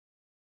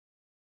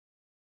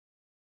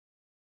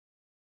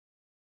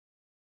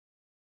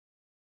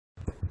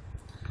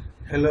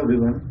Hello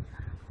everyone.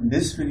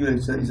 This video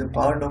lecture is a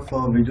part of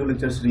a video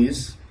lecture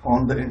series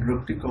on the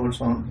introductory course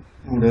on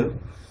Moodle.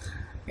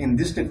 In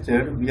this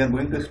lecture, we are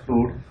going to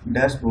explore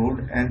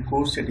dashboard and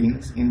course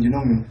settings in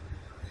Gnomio.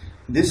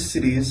 This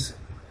series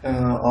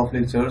of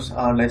lectures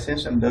are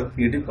licensed under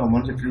Creative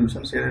Commons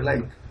Attribution Share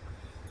Alike.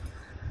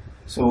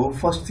 So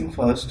first thing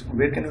first,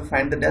 where can you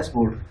find the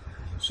dashboard?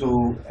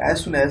 So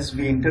as soon as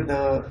we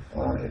enter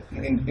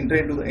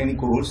into any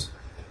course,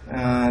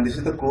 this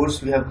is the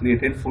course we have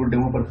created for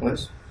demo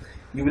purpose.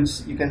 You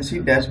can see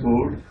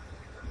dashboard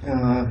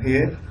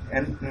here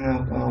and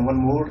one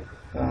more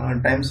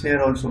times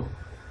here also.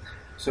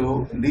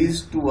 So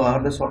these two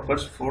are the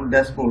shortcuts for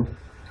dashboard,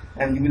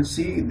 and you will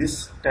see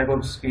this type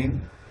of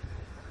screen,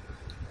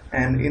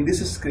 and in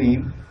this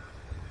screen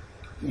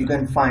you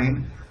can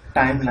find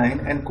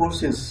timeline and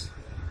courses.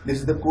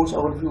 This is the course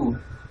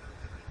overview.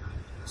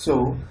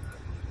 So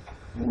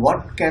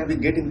what can we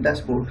get in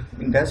dashboard?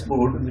 In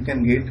dashboard we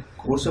can get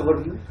course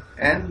overview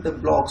and the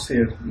blocks.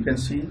 Here you can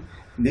see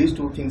these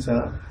two things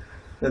are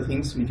the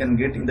things we can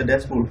get in the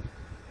dashboard.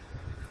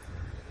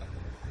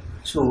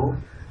 So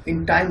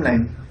in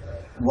timeline,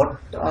 what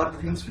are the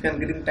things we can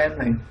get in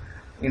timeline?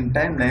 In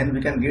timeline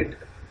we can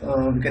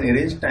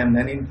arrange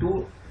timeline in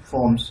two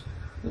forms,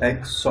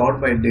 like sort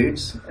by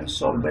dates and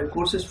sort by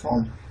courses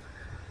form.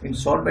 In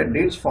sort by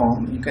dates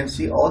form, you can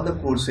see all the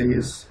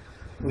courses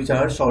which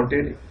are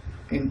sorted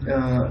in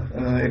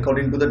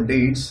according to the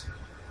dates,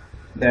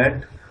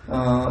 that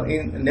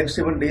in next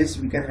 7 days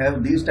we can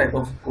have these type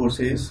of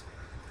courses,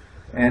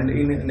 and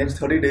in next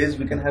 30 days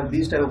we can have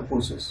these type of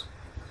courses.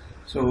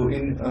 So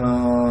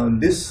in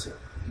this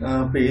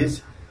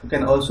page you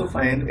can also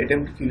find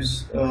attempt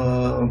quiz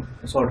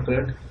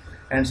shortcut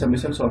and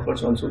submission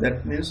shortcuts also.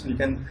 That means we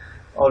can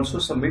also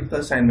submit the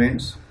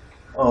assignments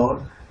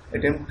or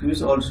attempt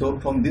quiz also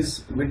from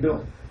this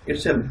window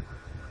itself.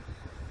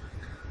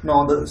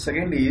 Now the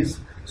second is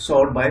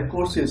sort by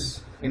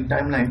courses in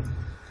timeline.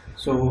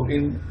 So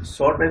in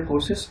sort by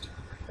courses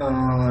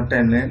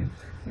timeline,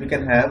 we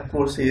can have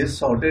courses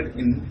sorted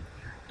in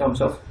terms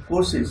of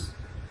courses.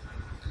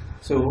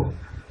 So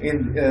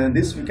in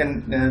this we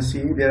can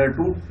see there are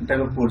two type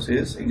of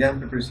courses: exam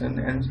preparation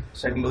and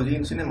psychology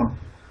in cinema.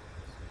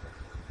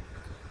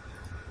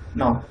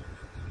 Now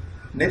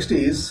next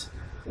is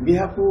we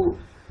have to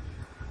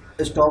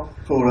stop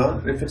for a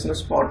reflection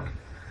spot.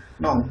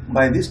 Now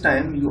by this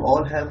time you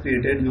all have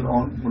created your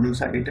own Moodle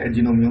site at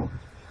Gnomio,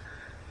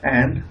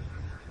 and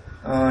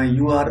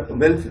you are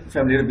well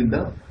familiar with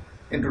the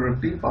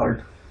introductory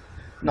part.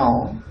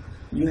 Now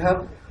you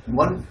have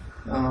one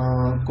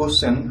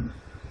question,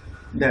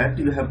 that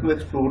you have to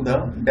explore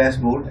the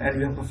dashboard and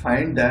you have to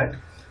find that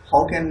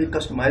how can we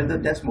customize the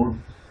dashboard.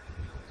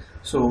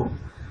 So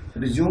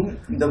resume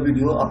the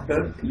video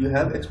after you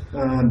have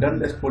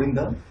done exploring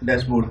the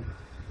dashboard.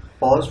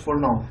 Pause for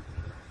now.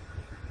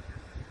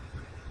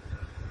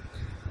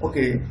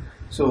 Okay,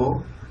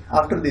 so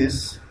after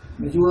this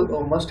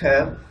you must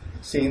have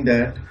seen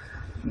that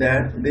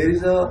there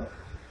is a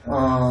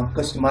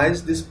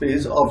customize this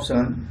page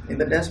option in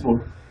the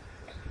dashboard.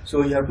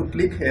 So you have to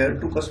click here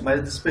to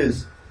customize this page.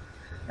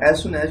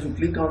 As soon as you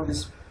click on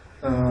this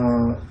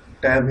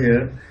tab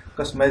here,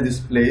 customize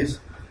this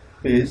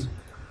page,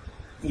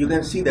 you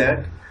can see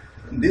that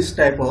this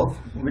type of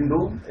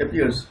window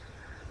appears.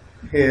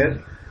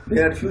 Here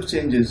there are few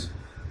changes,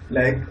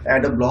 like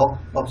add a block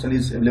option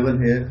is available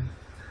here,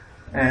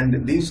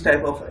 and these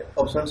type of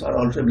options are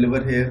also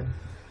available here.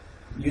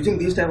 Using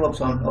these type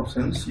of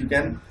options you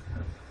can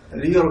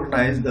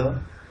reorganize the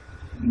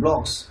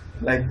blocks,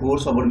 like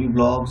course overview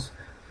blocks,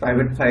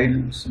 private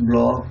files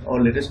block,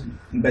 or latest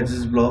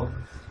batches block.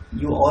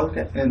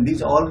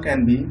 These all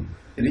can be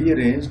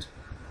rearranged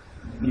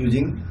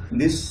using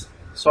this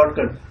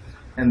shortcut,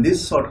 and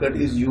this shortcut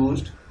is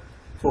used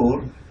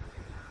for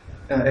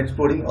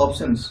exporting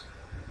options.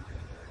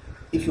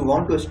 If you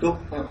want to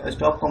stop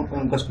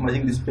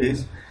customizing this page,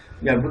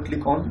 you have to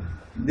click on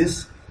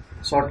this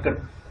shortcut.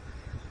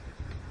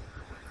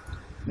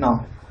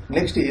 Now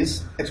next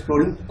is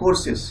exploring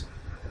courses.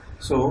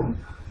 So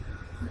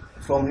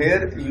from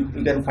here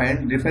you can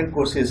find different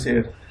courses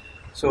here.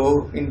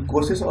 So in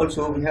courses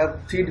also we have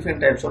three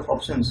different types of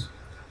options,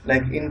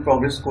 like in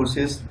progress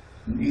courses.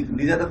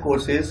 These are the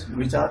courses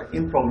which are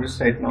in progress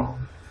right now.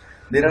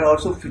 There are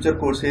also future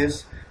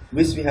courses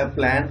which we have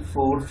planned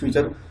for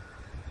future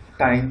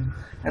time,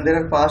 and there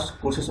are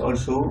past courses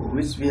also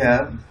which we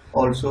have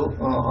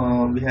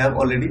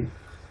already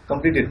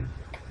completed.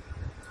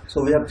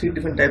 So we have three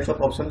different types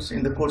of options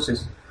in the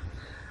courses.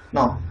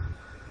 Now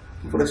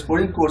for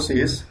exploring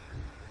courses,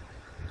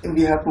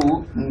 we have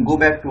to go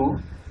back to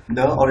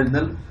the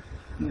original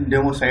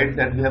demo site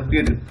that we have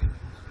created.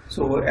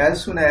 So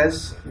as soon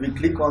as we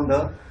click on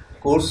the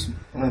course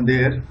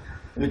there,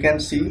 we can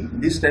see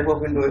this type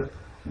of window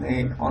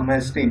on my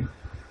screen.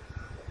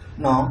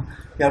 Now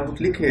we have to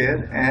click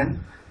here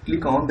and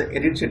click on the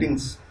edit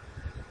settings.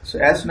 So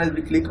as soon as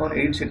we click on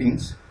edit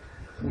settings,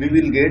 we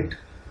will get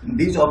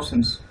these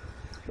options,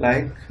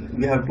 like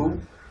we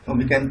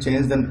can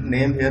change the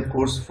name here,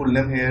 course full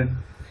name here.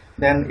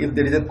 Then if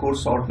there is a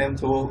course short name,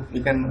 so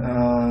we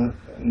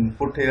can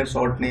put here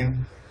short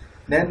name.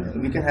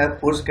 Then we can have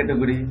course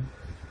category,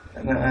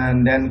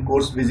 and then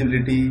course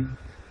visibility,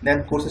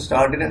 then course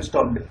start date and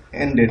stop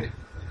end date.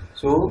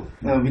 So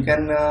we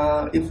can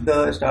if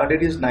the start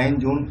date is 9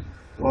 June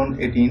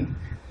 2018,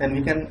 then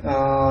we can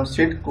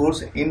set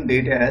course in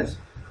date as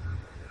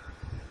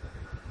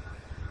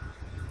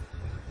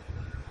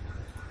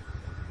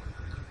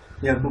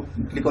we have to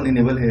click on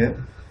enable here,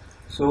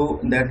 so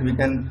that we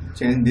can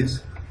change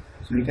this.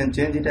 So we can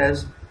change it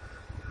as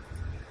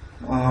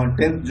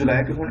 10th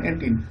July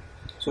 2018.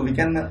 So we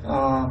can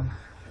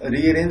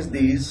rearrange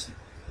these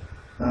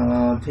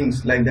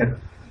things like that.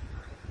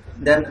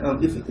 Then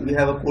if we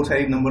have a course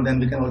ID number, then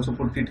we can also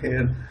put it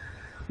here.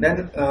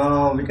 Then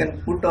we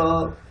can put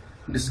a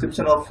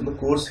description of the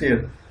course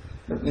here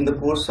in the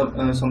course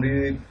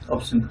summary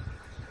option.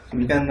 So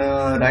we can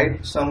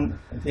write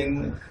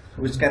something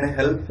which can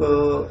help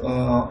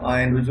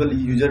an individual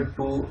user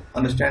to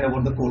understand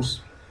about the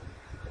course.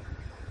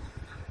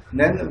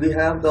 Then we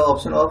have the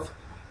option of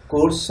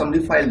course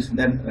summary files.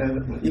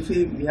 Then if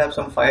we have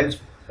some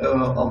files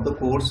of the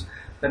course,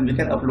 then we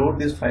can upload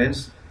these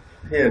files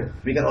here.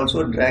 We can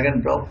also drag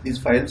and drop these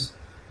files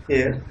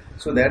here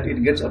so that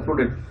it gets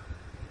uploaded.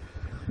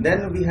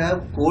 Then we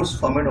have course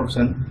format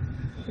option.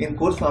 In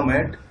course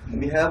format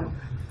we have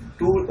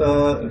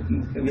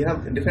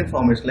different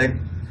formats like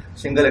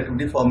single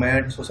activity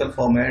format, social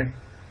format,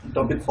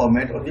 topic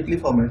format, or weekly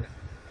format.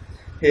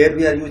 Here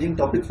we are using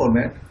topic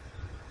format.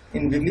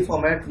 In weekly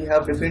format we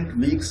have different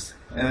weeks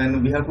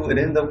and we have to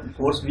arrange the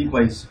course week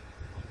wise.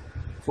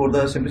 For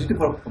the simplicity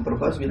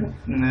purpose we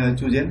have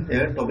chosen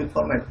here topic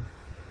format.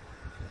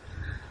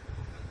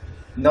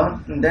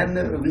 Now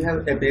then we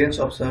have appearance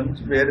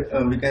options where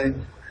we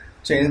can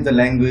change the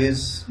language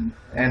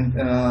and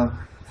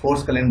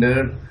force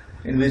calendar,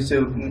 in which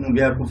we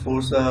have to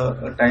force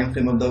a time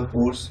frame of the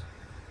course.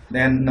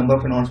 Then number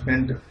of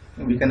announcement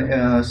we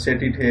can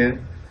set it here.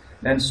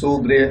 Then show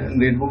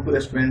gradebook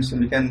to students,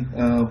 we can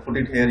put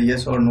it here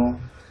yes or no.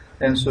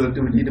 Then show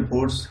activity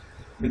reports,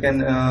 we can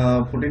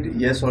put it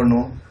yes or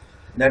no,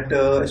 that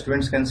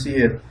students can see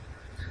here.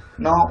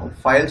 Now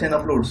files and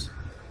uploads.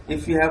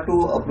 If we have to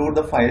upload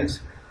the files,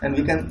 then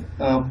we can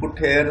put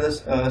here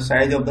the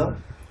size of the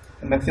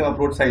maximum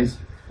upload size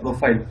of a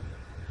file.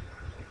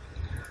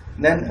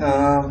 Then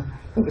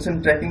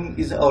location tracking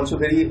is also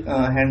very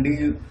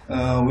handy,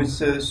 which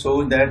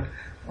shows that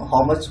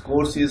how much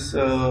course is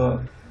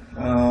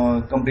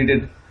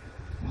completed,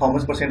 how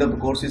much percent of the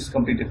course is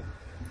completed.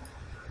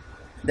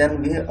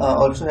 Then we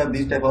also have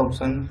this type of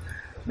option.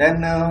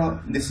 Then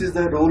this is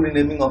the role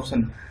renaming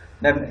option.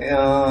 Then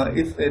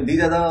if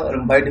these are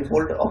the by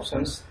default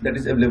options that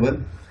is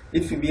available.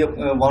 If we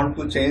want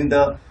to change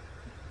the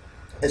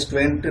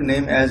student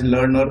name as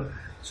learner,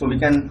 so we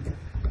can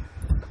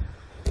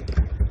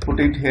put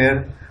it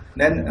here.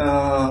 Then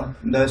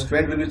the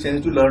student will be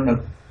changed to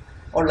learner,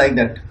 or like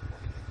that.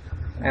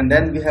 And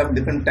then we have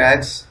different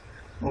tags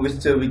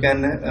which we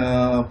can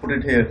put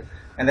it here.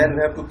 And then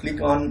we have to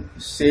click on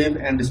save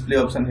and display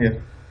option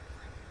here.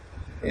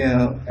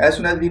 As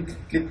soon as we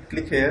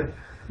click here,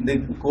 the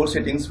course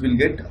settings will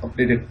get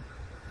updated.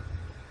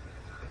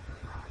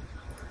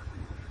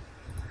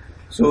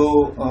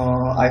 So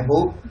I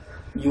hope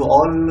you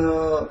all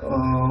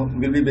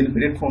will be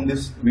benefited from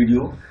this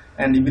video,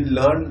 and you will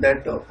learn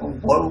that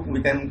how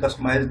we can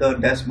customize the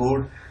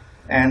dashboard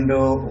and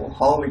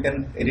how we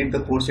can edit the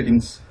course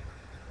settings.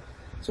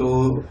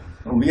 So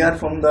we are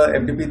from the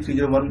FDP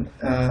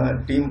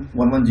 301 team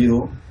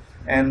 110,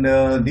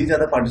 and these are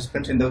the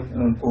participants in the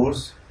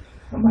course.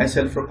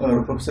 Myself,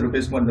 Professor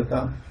Rupesh Kumar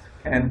Datta,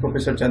 and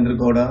Professor Chandra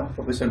Gowda,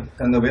 Professor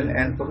Kangavel,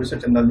 and Professor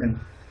Chandajan.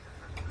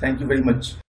 Thank you very much.